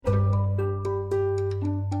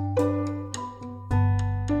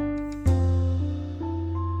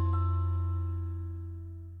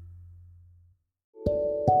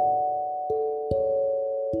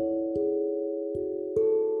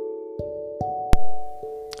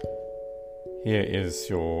Here is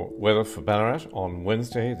your weather for Ballarat on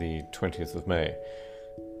Wednesday, the 20th of May.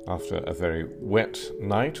 After a very wet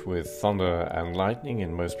night with thunder and lightning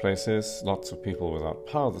in most places, lots of people without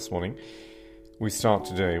power this morning, we start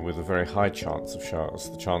today with a very high chance of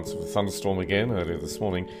showers. The chance of a thunderstorm again earlier this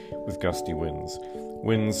morning with gusty winds.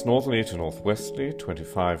 Winds northerly to northwesterly,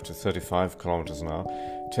 25 to 35 kilometers an hour,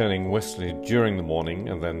 turning westerly during the morning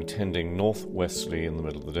and then tending northwesterly in the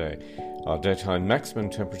middle of the day. Our daytime maximum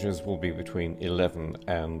temperatures will be between 11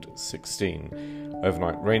 and 16.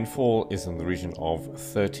 Overnight rainfall is in the region of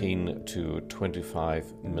 13 to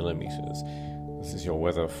 25 millimeters. This is your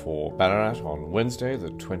weather for Ballarat on Wednesday, the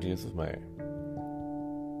 20th of May.